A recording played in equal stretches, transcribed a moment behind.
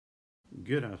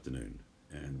Good afternoon,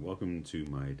 and welcome to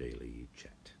my daily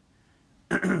chat.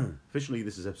 Officially,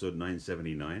 this is episode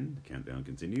 979. The countdown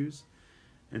continues,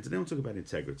 and today I'll talk about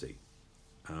integrity.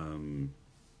 No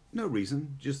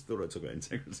reason, just thought I'd talk about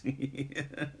integrity.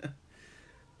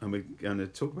 I'm going to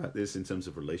talk about this in terms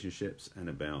of relationships and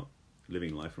about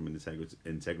living life from an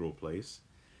integral place.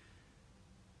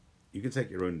 You can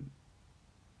take your own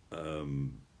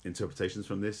interpretations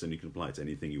from this, and you can apply it to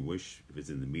anything you wish. If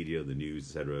it's in the media, the news,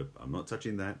 etc., I'm not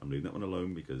touching that. I'm leaving that one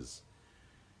alone because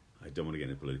I don't want to get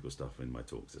into political stuff in my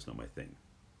talks. It's not my thing.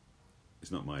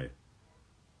 It's not my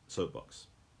soapbox.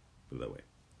 Put it that way.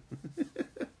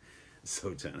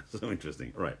 So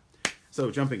interesting. All right. So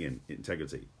jumping in,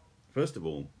 integrity. First of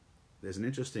all, there's an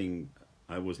interesting.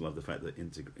 I always love the fact that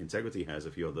integrity has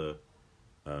a few other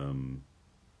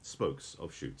spokes,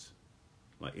 offshoots,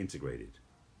 like integrated,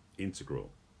 integral.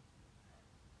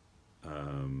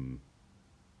 There's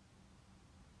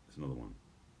another one.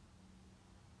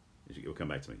 It will come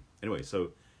back to me. Anyway,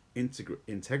 so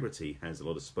integrity has a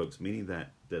lot of spokes, meaning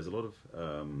that there's a lot of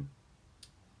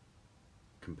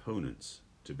components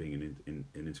to being an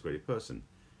integrated person.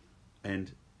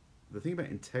 And the thing about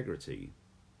integrity,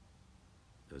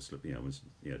 I did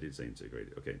say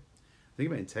integrated. Okay, the thing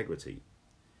about integrity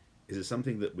is it's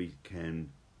something that we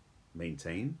can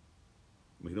maintain.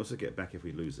 We can also get back if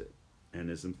we lose it. And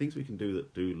there's some things we can do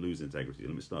that do lose integrity.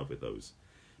 Let me start with those,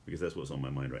 because that's what's on my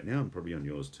mind right now, and probably on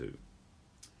yours too.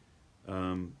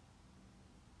 Actually,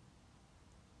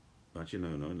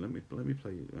 no. Let me play.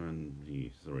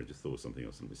 Sorry, I just thought of something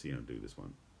else. Let me see how to do this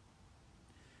one.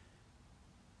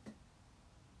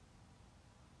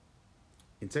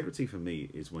 Integrity for me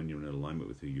is when you're in alignment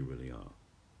with who you really are.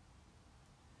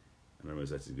 And I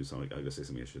realize I have to do something. I gotta say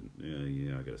something I shouldn't.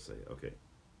 Yeah, I gotta say it. Okay.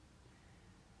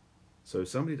 So if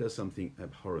somebody does something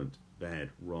abhorrent,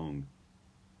 bad, wrong,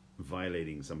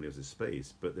 violating somebody else's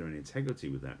space, but they're in integrity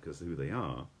with that because of who they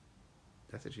are,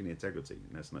 that's actually an integrity.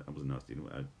 And that wasn't nasty.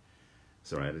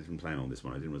 Sorry, I didn't plan on this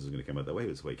one. I didn't realize it was going to come out that way.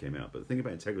 It's the way it came out. But the thing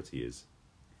about integrity is,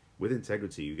 with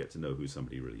integrity, you get to know who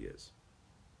somebody really is.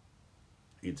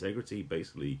 Integrity,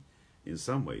 basically, in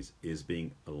some ways, is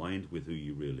being aligned with who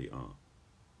you really are.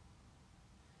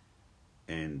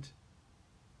 And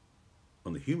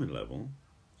on the human level,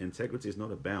 integrity is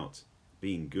not about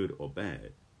being good or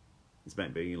bad. It's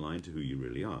about being aligned to who you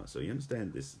really are. So you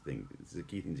understand this thing. It's a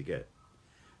key thing to get.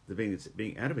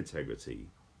 Being out of integrity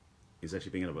is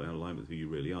actually being out of alignment with who you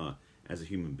really are as a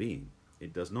human being.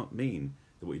 It does not mean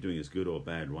that what you're doing is good or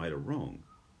bad, right or wrong.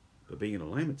 But being in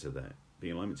alignment to that,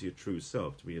 being in alignment to your true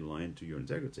self, to be aligned to your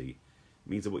integrity,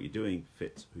 means that what you're doing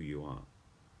fits who you are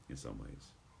in some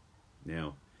ways.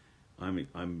 Now,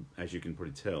 I'm as you can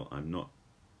probably tell, I'm not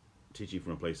teaching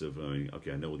from a place of,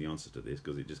 okay, I know all the answers to this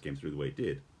because it just came through the way it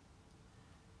did.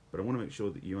 But I want to make sure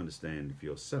that you understand for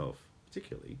yourself,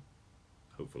 particularly,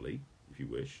 hopefully, if you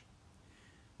wish,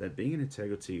 that being in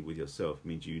integrity with yourself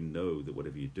means you know that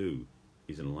whatever you do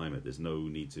is in alignment. There's no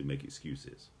need to make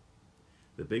excuses.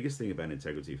 The biggest thing about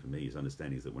integrity for me is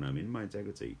understanding is that when I'm in my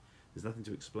integrity, there's nothing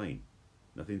to explain,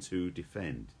 nothing to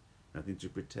defend, nothing to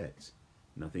protect,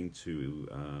 nothing to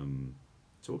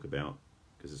talk about,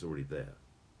 because it's already there.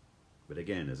 But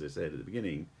again, as I said at the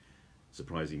beginning,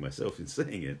 surprising myself in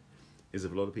saying it, is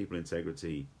that a lot of people in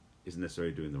integrity isn't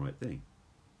necessarily doing the right thing.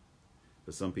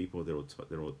 For some people,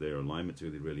 their alignment to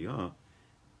who they really are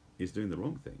is doing the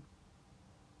wrong thing,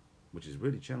 which is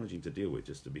really challenging to deal with.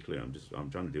 Just to be clear, I'm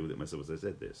trying to deal with it myself as I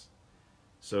said this.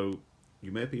 So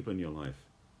you may have people in your life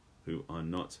who are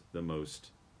not the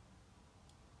most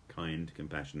kind,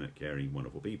 compassionate, caring,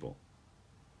 wonderful people.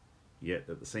 Yet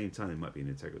at the same time, they might be in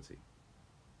integrity.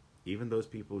 Even those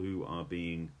people who are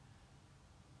being,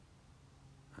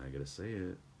 I gotta say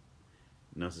it,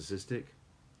 narcissistic,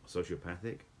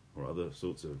 sociopathic, or other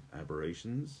sorts of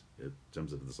aberrations in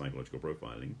terms of the psychological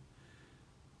profiling,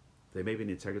 they may be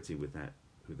in integrity with that,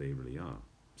 who they really are.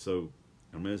 So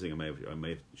I'm realizing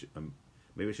maybe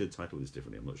I should title this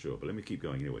differently, I'm not sure, but let me keep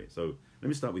going anyway. So let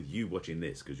me start with you watching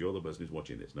this, because you're the person who's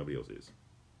watching this, nobody else is,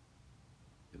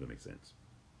 if that makes sense.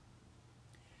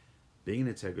 Being in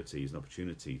integrity is an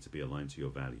opportunity to be aligned to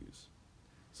your values.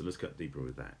 So let's cut deeper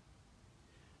with that.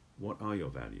 What are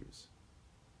your values?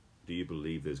 Do you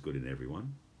believe there's good in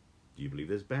everyone? Do you believe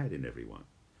there's bad in everyone?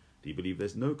 Do you believe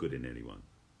there's no good in anyone?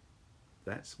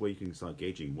 That's where you can start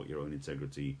gauging what your own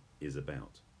integrity is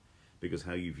about. Because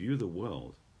how you view the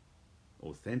world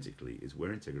authentically is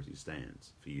where integrity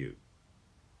stands for you.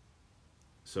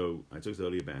 So I talked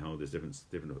earlier about how there's different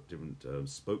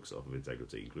spokes of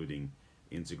integrity, including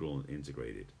integral and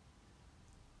integrated.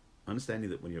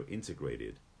 Understanding that when you're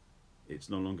integrated, It's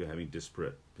no longer having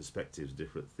disparate perspectives,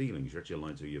 different feelings. You're actually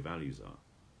aligned to who your values are.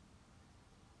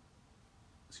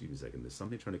 Excuse me a second. There's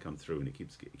something trying to come through, and it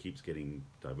keeps getting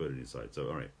diverted inside. So,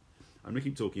 all right, I'm going to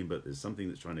keep talking, but there's something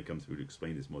that's trying to come through to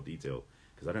explain this more detail,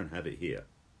 because I don't have it here.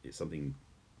 It's something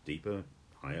deeper,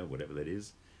 higher, whatever that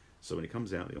is. So when it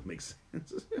comes out, it'll make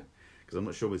sense. Because I'm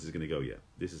not sure where this is going to go yet.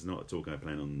 This is not a talk I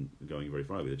plan on going very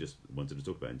far with. I just wanted to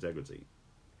talk about integrity.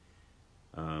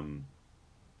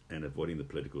 And avoiding the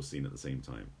political scene at the same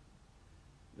time.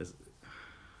 I'm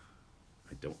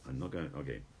not going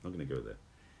to go there.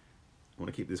 I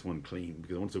want to keep this one clean,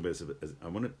 because I want to talk about this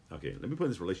okay, let me put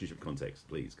this relationship context,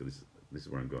 please, because this is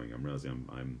where I'm going. I'm realizing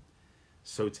I'm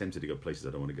so tempted to go places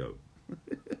I don't want to go.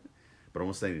 But I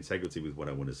want to stay in integrity with what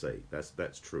I want to say.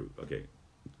 That's true. Okay.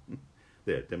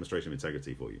 There, demonstration of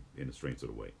integrity for you in a strange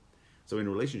sort of way. So in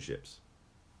relationships,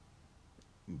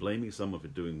 blaming someone for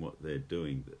doing what they're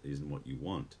doing that isn't what you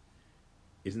want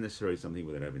isn't necessarily something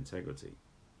where they have integrity.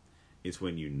 It's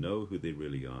when you know who they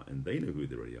really are and they know who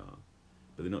they really are,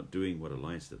 but they're not doing what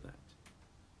aligns to that.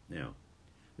 Now,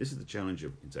 this is the challenge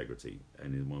of integrity,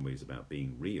 and in one way it's about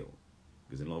being real,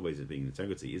 because in a lot of ways being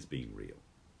integrity is being real.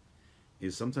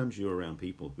 Is sometimes you're around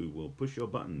people who will push your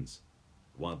buttons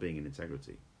while being in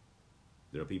integrity.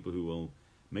 There are people who will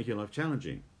make your life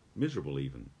challenging, miserable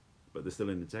even, but they're still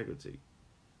in integrity.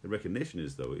 The recognition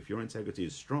is, though, if your integrity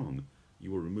is strong,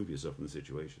 you will remove yourself from the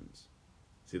situations.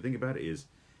 See, the thing about it is,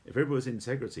 if everyone's in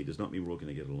integrity, does not mean we're all going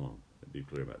to get along. Let's be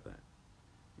clear about that.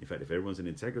 In fact, if everyone's in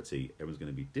integrity, everyone's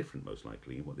going to be different, most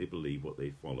likely, in what they believe, what they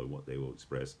follow, what they will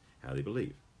express, how they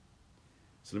believe.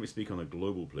 So let me speak on a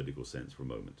global political sense for a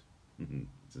moment.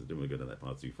 Since I don't want to go down that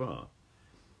path too far.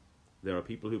 There are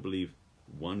people who believe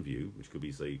one view, which could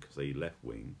be, say left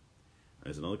wing, and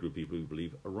there's another group of people who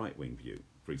believe a right wing view,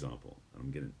 for example.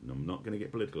 I'm not going to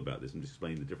get political about this, I'm just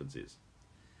explaining the differences.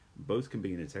 Both can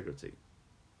be in integrity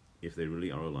if they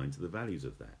really are aligned to the values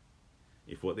of that.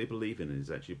 If what they believe in is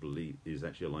actually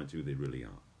aligned to who they really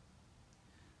are.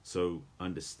 So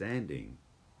understanding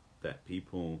that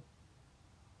people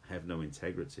have no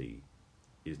integrity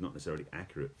is not necessarily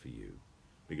accurate for you,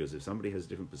 because if somebody has a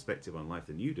different perspective on life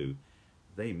than you do,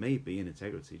 they may be in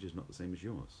integrity, just not the same as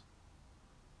yours.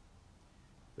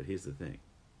 But here's the thing.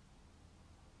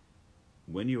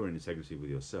 When you're in integrity with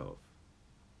yourself,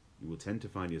 you will tend to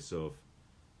find yourself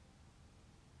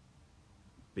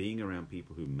being around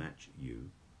people who match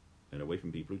you and away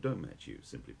from people who don't match you,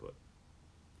 simply put.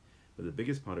 But the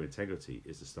biggest part of integrity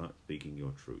is to start speaking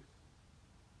your truth.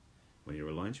 When you're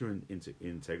aligned to your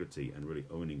integrity and really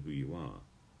owning who you are,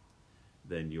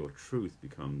 then your truth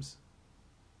becomes,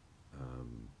 I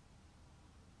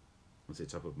won't say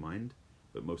top of mind,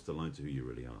 but most aligned to who you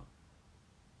really are.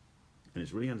 And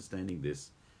it's really understanding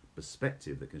this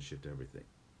perspective that can shift everything.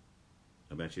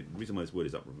 Actually, the reason why this word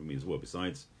is up for me as well,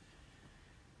 besides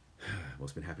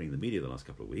what's been happening in the media the last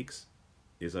couple of weeks,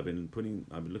 is I've been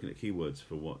looking at keywords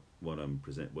for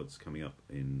what's coming up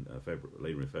in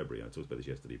later in February. I talked about this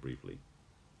yesterday briefly.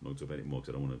 I'm not talking about it more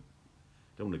because I don't want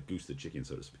to goose the chicken,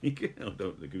 so to speak. I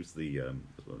don't goose the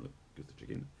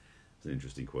chicken. It's an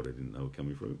interesting quote I didn't know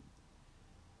coming through.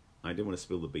 I didn't want to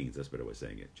spill the beans. That's a better way of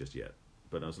saying it just yet.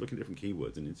 But I was looking at different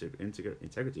keywords, and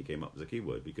integrity came up as a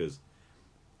keyword, because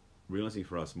realizing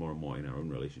for us more and more in our own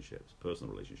relationships,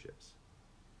 personal relationships,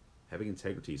 having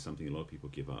integrity is something a lot of people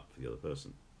give up for the other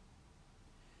person.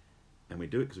 And we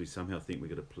do it because we somehow think we're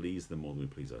going to please them more than we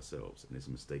please ourselves. And it's a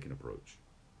mistaken approach.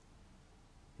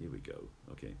 Here we go.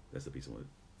 Okay, that's the piece I wanted.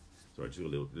 Sorry, I just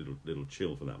got a little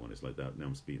chill for that one. It's like that. Now I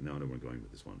know where I'm going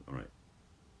with this one. All right.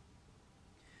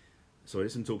 So I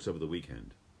did some talks over the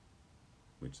weekend,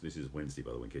 which this is Wednesday,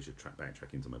 by the way, in case you're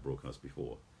backtracking to my broadcast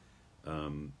before,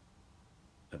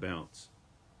 about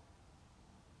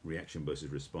reaction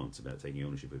versus response, about taking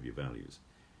ownership of your values.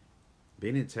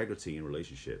 Being integrity in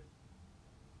relationship,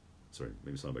 sorry,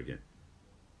 maybe start again.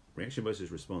 Reaction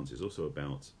versus response is also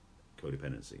about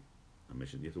codependency. I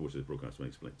mentioned you have to watch this broadcast to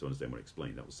understand what I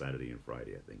explained. That was Saturday and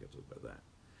Friday, I think I talked about that.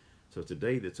 So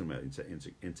today they're talking about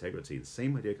integrity. The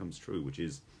same idea comes true, which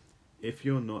is if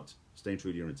you're not staying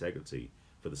true to your integrity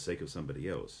for the sake of somebody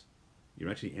else,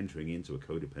 you're actually entering into a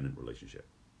codependent relationship.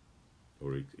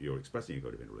 Or you're expressing a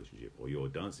codependent relationship, or you're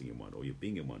dancing in one, or you're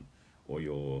being in one, or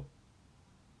you're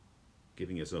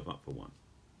giving yourself up for one.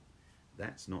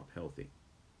 That's not healthy.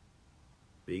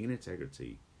 Being in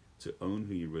integrity, to own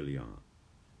who you really are,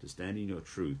 to stand in your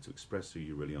truth, to express who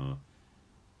you really are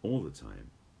all the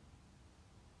time,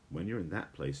 when you're in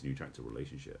that place and you attract a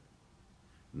relationship,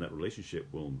 and that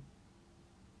relationship won't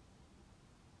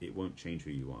change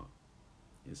who you are.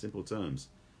 In simple terms,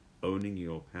 owning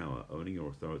your power, owning your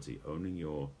authority, owning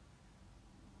your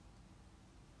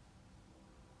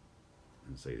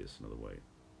and say this another way.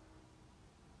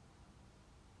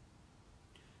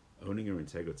 Owning your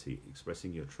integrity,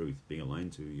 expressing your truth, being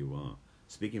aligned to who you are,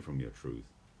 speaking from your truth,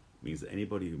 means that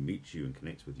anybody who meets you and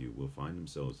connects with you will find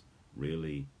themselves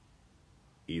really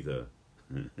either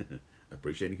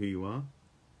appreciating who you are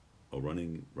or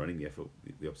running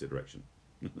the opposite direction.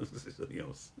 Something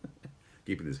else.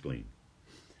 Keeping this clean.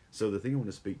 So the thing I want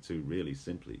to speak to really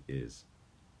simply is,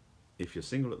 if you're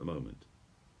single at the moment,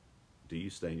 do you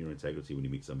stay in your integrity when you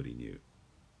meet somebody new?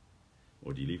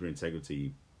 Or do you leave your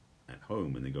integrity at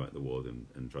home and then go out in the world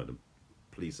and try to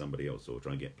please somebody else, or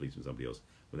try and get pleased from somebody else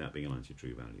without being aligned to your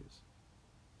true values?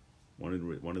 One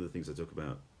of the things I talk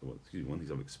about, one of the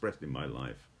things I've expressed in my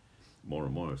life more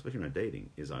and more, especially around dating,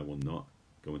 is I will not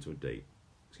go into a date,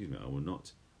 I will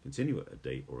not continue a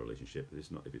date or a relationship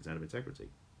if it's out of integrity.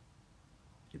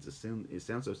 It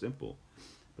sounds so simple,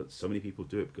 but so many people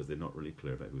do it because they're not really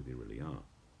clear about who they really are.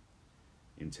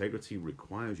 Integrity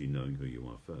requires you knowing who you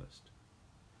are first,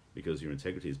 because your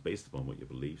integrity is based upon what your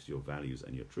beliefs, your values,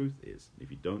 and your truth is.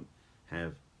 If you don't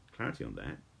have clarity on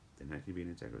that, then how can you be in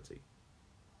integrity?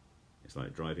 It's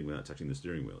like driving without touching the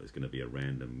steering wheel. It's going to be a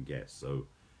random guess. So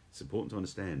it's important to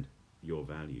understand your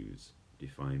values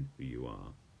define who you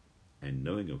are, and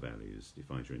knowing your values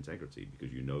defines your integrity,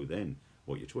 because you know then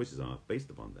what your choices are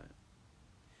based upon that.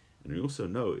 And you also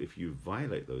know if you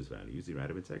violate those values, you're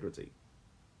out of integrity.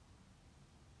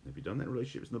 If you've done that in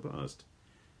relationships in the past,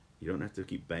 you don't have to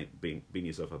keep beating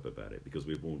yourself up about it, because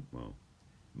we've all, well,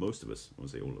 most of us, I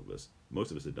won't say all of us,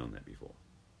 most of us have done that before.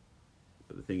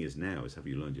 But the thing is now is, have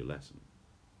you learned your lesson?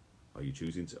 Are you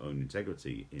choosing to own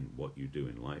integrity in what you do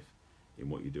in life, in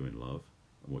what you do in love,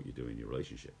 and what you do in your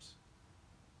relationships?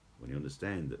 When you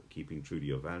understand that keeping true to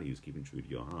your values, keeping true to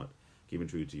your heart, keeping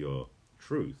true to your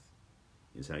truth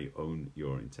is how you own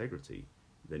your integrity,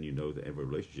 then you know that every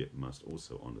relationship must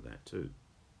also honor that too.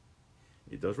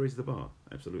 It does raise the bar,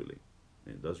 absolutely.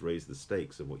 And it does raise the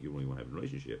stakes of what you really want to have in a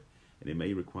relationship. And it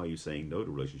may require you saying no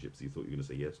to relationships that you thought you were going to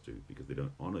say yes to, because they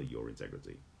don't honor your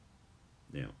integrity.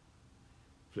 Now,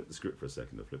 flip the script for a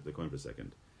second, or flip the coin for a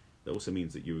second. That also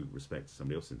means that you respect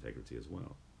somebody else's integrity as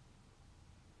well.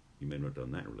 You may not have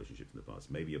done that in relationships in the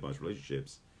past. Maybe your past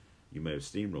relationships, you may have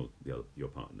steamrolled your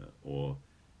partner, or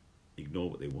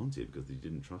ignored what they wanted because you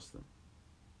didn't trust them.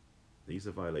 These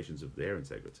are violations of their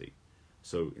integrity.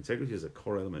 So integrity is a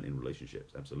core element in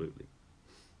relationships, absolutely.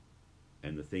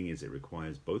 And the thing is, it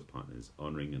requires both partners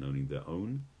honoring and owning their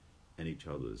own and each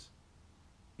other's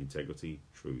integrity,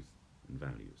 truth, and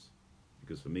values.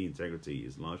 Because for me, integrity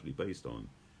is largely based on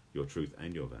your truth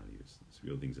and your values. There's a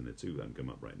few other things in there too that haven't come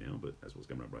up right now, but that's what's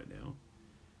coming up right now.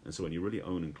 And so when you really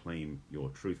own and claim your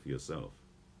truth for yourself,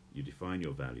 you define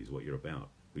your values, what you're about,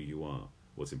 who you are,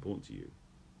 what's important to you,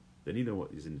 then you know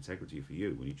what is in integrity for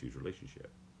you when you choose a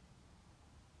relationship.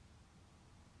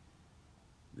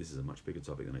 This is a much bigger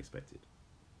topic than I expected.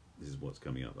 This is what's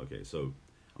coming up. Okay, so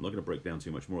I'm not going to break down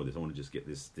too much more of this. I want to just get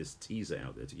this teaser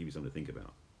out there to give you something to think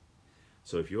about.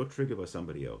 So if you're triggered by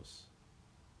somebody else,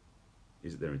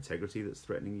 is it their integrity that's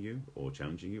threatening you or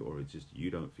challenging you, or it's just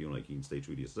you don't feel like you can stay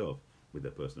true to yourself with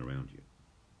that person around you?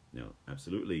 Now,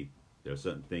 absolutely, there are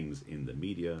certain things in the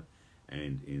media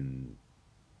and in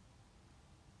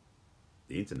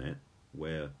the internet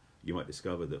where you might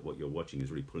discover that what you're watching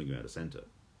is really pulling you out of center.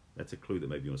 That's a clue that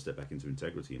maybe you want to step back into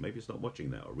integrity, and maybe it's not watching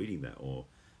that or reading that or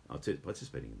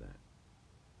participating in that.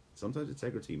 Sometimes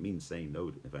integrity means saying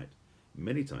no. In fact,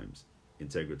 many times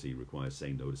integrity requires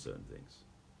saying no to certain things.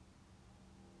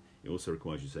 It also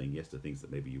requires you saying yes to things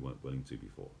that maybe you weren't willing to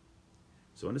before.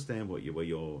 So understand where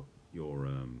your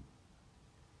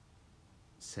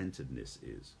centeredness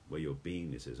is, where your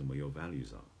beingness is, and where your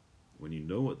values are. When you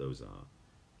know what those are,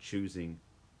 choosing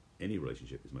any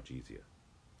relationship is much easier.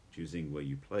 Choosing where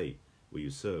you play, where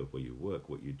you serve, where you work,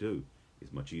 what you do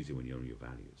is much easier when you own your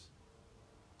values.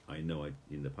 I know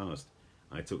in the past,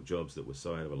 I took jobs that were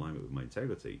so out of alignment with my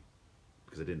integrity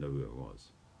because I didn't know who I was.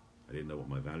 I didn't know what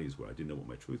my values were. I didn't know what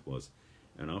my truth was.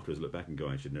 And afterwards, I look back and go,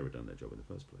 I should never have done that job in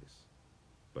the first place.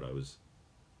 But I was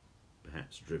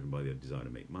perhaps driven by the desire to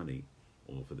make money,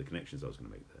 or for the connections I was going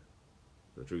to make there.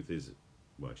 The truth is,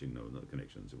 well, actually, no, not the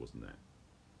connections. It wasn't that.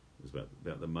 It was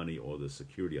about the money or the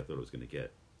security I thought I was going to get.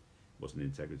 It wasn't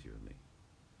integrity for me.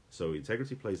 So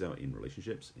integrity plays out in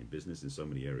relationships, in business, in so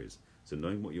many areas. So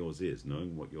knowing what yours is,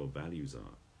 knowing what your values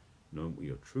are, knowing what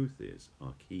your truth is,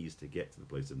 are keys to get to the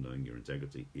place of knowing your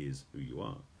integrity is who you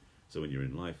are. So when you're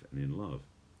in life and in love,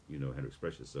 you know how to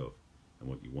express yourself and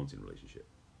what you want in a relationship.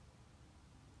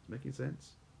 Making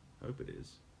sense? I hope it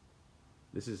is.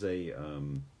 This is a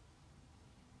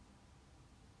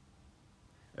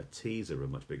teaser of a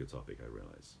much bigger topic, I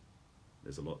realize.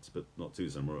 There's a lot, but not to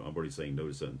some. I'm already saying no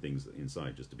to certain things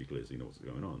inside, just to be clear, so you know what's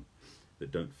going on,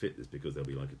 that don't fit this, because they'll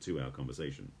be like a 2-hour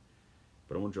conversation.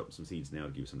 But I want to drop some seeds now to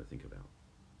give you something to think about.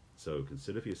 So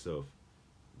consider for yourself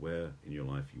where in your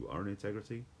life you are in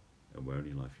integrity and where in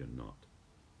your life you're not.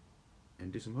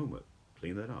 And do some homework.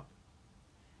 Clean that up.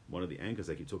 One of the anchors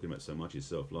I keep talking about so much is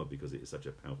self-love, because it is such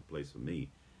a powerful place for me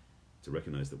to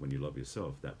recognize that when you love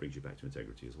yourself, that brings you back to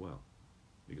integrity as well.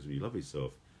 Because when you love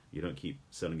yourself, you don't keep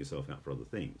selling yourself out for other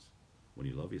things. When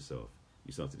you love yourself,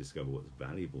 you start to discover what's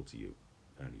valuable to you,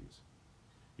 values.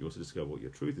 You also discover what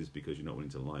your truth is, because you're not willing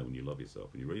to lie when you love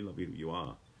yourself. When you really love who you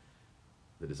are,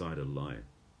 the desire to lie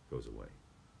goes away.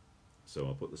 So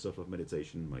I'll put the self-love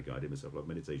meditation, my guided self-love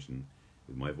meditation,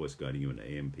 with my voice guiding you in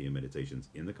AM, PM meditations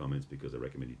in the comments, because I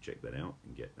recommend you check that out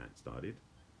and get that started.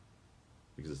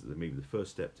 Because it's maybe the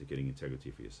first step to getting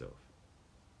integrity for yourself.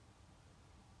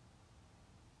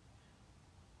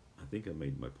 I think I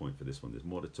made my point for this one. There's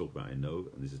more to talk about, I know,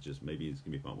 and this is just, maybe it's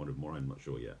going to be part 1 of more, I'm not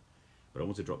sure yet. But I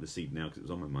want to drop the seed now because it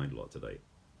was on my mind a lot today.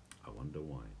 I wonder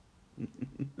why.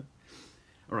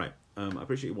 All right, I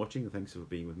appreciate you watching, and thanks for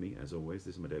being with me. As always,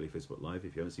 this is my daily Facebook Live.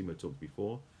 If you haven't seen my talks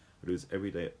before, I do this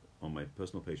every day on my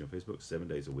personal page on Facebook, 7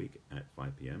 days a week at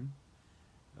 5 p.m.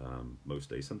 Most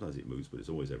days, sometimes it moves, but it's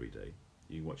always every day.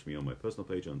 You can watch me on my personal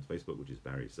page on Facebook, which is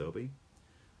Barry Selby.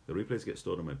 The replays get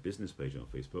stored on my business page on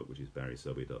Facebook, which is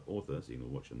barryselby.author, so you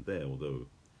can watch them there, although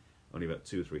only about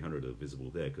 200 or 300 are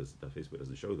visible there because Facebook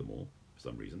doesn't show them all for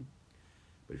some reason.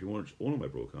 But if you want to watch all of my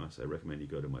broadcasts, I recommend you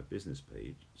go to my business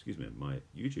page, my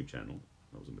YouTube channel.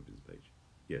 That was on my business page.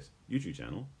 Yes, YouTube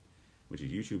channel, which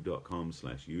is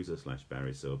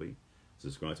youtube.com/user/Barry Selby.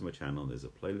 Subscribe to my channel. There's a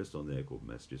playlist on there called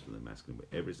Messages from the Masculine,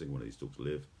 where every single one of these talks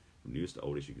live, from newest to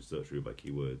oldest. You can search through by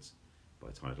keywords, by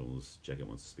titles, check it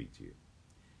wants to speak to you.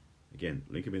 Again,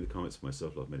 link in the comments for my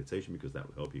self-love meditation, because that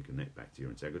will help you connect back to your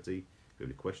integrity. If you have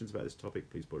any questions about this topic,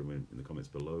 please put them in the comments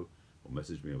below, or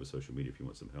message me over social media if you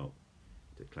want some help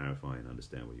to clarify and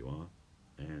understand where you are.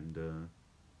 And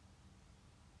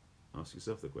ask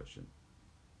yourself the question,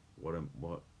 where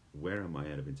am I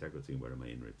out of integrity and where am I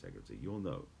in integrity? You'll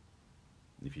know.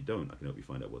 And if you don't, I can help you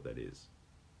find out what that is.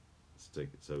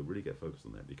 So really get focused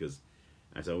on that, because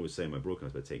as I always say in my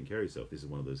broadcast about taking care of yourself, this is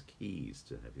one of those keys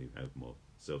to have more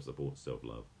self-support,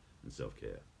 self-love, and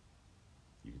self-care.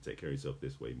 You can take care of yourself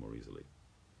this way more easily.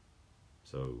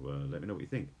 So let me know what you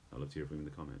think. I'd love to hear from you in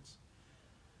the comments.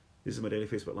 This is my daily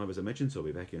Facebook Live, as I mentioned, so I'll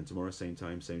be back again tomorrow, same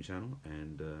time, same channel.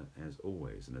 And as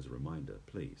always, and as a reminder,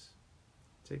 please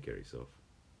take care of yourself.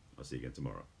 I'll see you again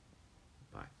tomorrow.